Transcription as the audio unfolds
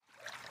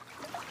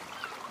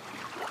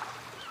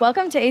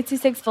Welcome to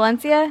 826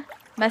 Valencia,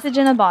 message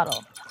in a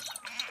bottle.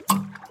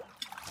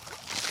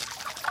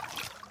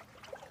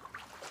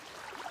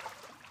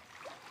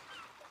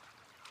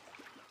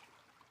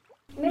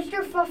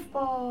 Mr.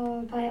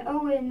 Fluffball by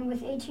Owen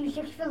with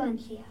 826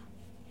 Valencia.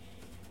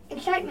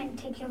 Excitement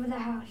takes over the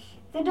house.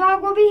 The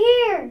dog will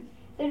be here!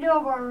 The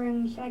doorbell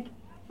rings like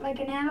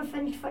an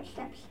elephant's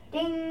footsteps.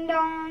 Ding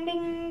dong,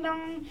 ding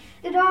dong.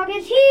 The dog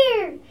is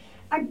here!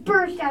 I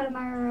burst out of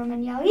my room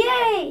and yell,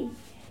 "Yay!"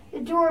 The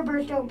door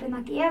burst open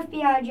like the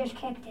FBI just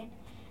kicked it,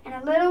 and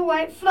a little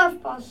white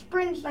fluffball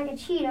sprints like a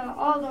cheetah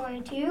all the way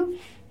to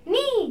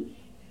me.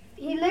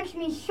 He licks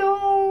me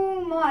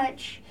so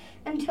much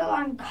until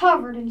I'm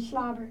covered in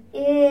slobber.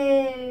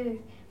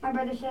 Ew. My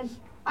brother says,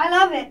 "I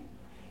love it."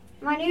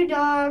 My new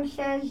dog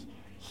says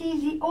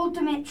she's the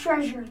ultimate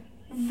treasure,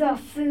 the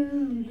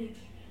food.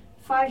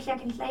 5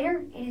 seconds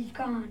later, it is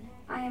gone.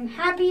 I am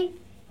happy,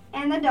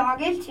 and the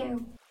dog is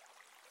too.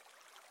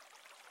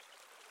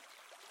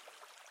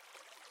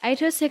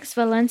 826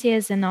 Valencia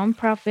is a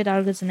non-profit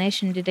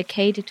organization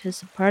dedicated to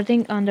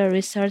supporting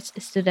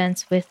under-researched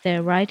students with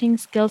their writing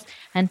skills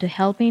and to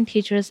helping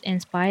teachers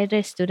inspire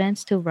their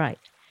students to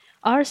write.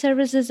 Our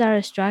services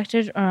are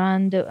structured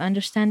around the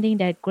understanding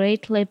that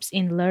great leaps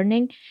in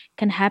learning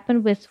can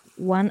happen with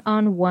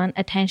one-on-one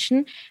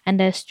attention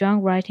and that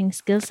strong writing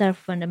skills are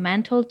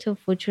fundamental to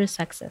future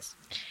success.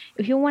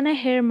 If you want to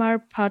hear more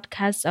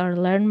podcasts or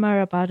learn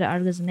more about the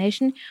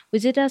organization,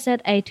 visit us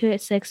at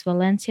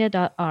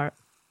 826valencia.org.